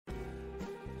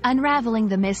Unraveling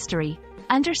the Mystery,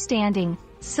 Understanding,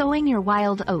 Sowing Your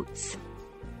Wild Oats.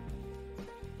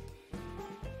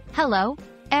 Hello,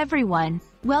 everyone,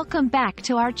 welcome back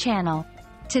to our channel.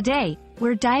 Today,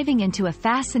 we're diving into a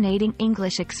fascinating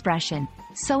English expression,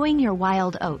 sowing your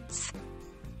wild oats.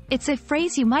 It's a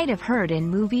phrase you might have heard in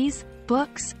movies,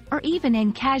 books, or even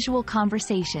in casual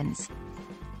conversations.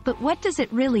 But what does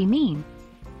it really mean?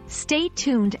 Stay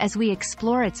tuned as we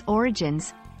explore its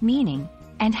origins, meaning,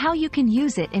 and how you can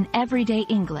use it in everyday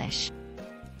English.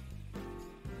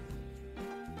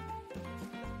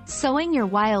 Sowing your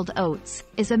wild oats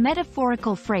is a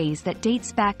metaphorical phrase that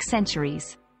dates back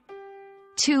centuries.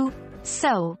 To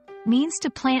sow means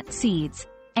to plant seeds,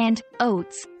 and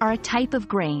oats are a type of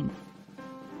grain.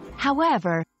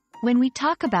 However, when we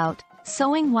talk about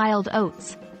sowing wild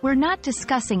oats, we're not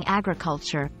discussing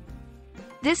agriculture.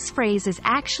 This phrase is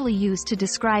actually used to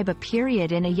describe a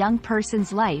period in a young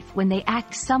person's life when they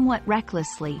act somewhat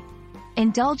recklessly,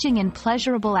 indulging in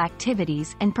pleasurable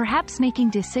activities and perhaps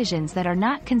making decisions that are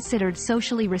not considered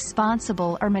socially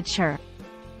responsible or mature.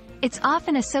 It's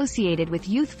often associated with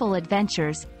youthful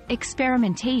adventures,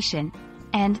 experimentation,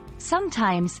 and,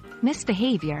 sometimes,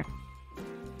 misbehavior.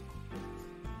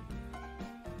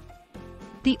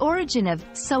 The origin of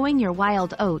sowing your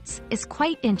wild oats is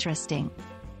quite interesting.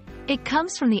 It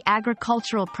comes from the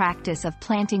agricultural practice of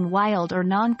planting wild or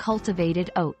non-cultivated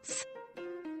oats.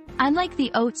 Unlike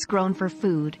the oats grown for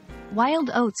food, wild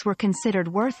oats were considered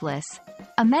worthless,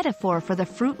 a metaphor for the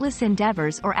fruitless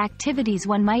endeavors or activities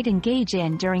one might engage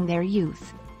in during their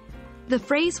youth. The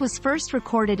phrase was first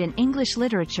recorded in English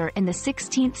literature in the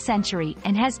 16th century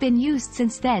and has been used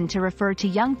since then to refer to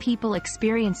young people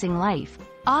experiencing life,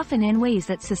 often in ways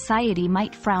that society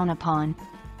might frown upon.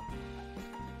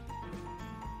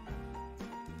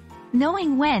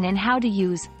 Knowing when and how to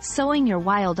use sowing your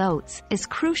wild oats is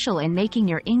crucial in making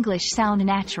your English sound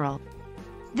natural.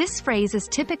 This phrase is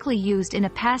typically used in a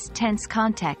past tense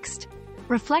context,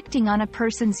 reflecting on a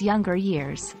person's younger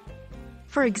years.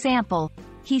 For example,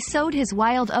 he sowed his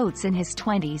wild oats in his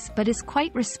 20s but is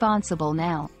quite responsible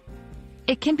now.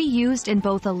 It can be used in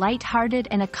both a light-hearted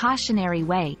and a cautionary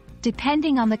way,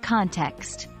 depending on the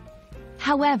context.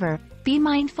 However, be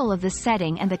mindful of the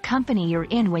setting and the company you're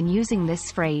in when using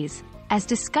this phrase, as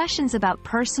discussions about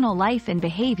personal life and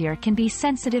behavior can be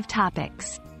sensitive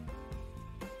topics.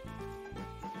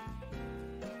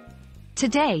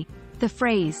 Today, the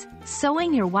phrase,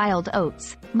 sowing your wild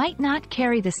oats, might not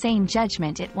carry the same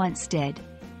judgment it once did.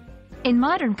 In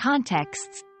modern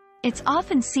contexts, it's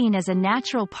often seen as a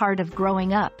natural part of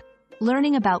growing up,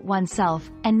 learning about oneself,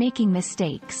 and making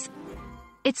mistakes.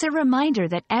 It's a reminder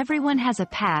that everyone has a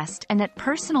past and that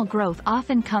personal growth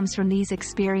often comes from these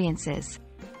experiences.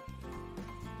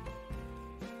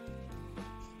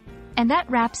 And that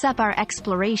wraps up our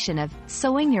exploration of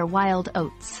sowing your wild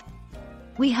oats.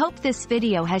 We hope this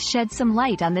video has shed some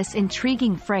light on this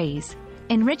intriguing phrase,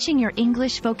 enriching your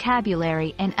English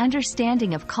vocabulary and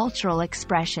understanding of cultural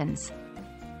expressions.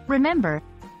 Remember,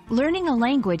 learning a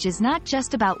language is not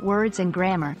just about words and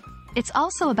grammar. It's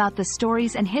also about the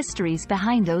stories and histories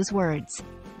behind those words.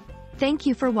 Thank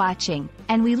you for watching,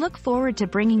 and we look forward to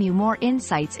bringing you more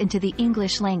insights into the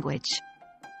English language.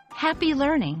 Happy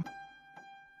learning!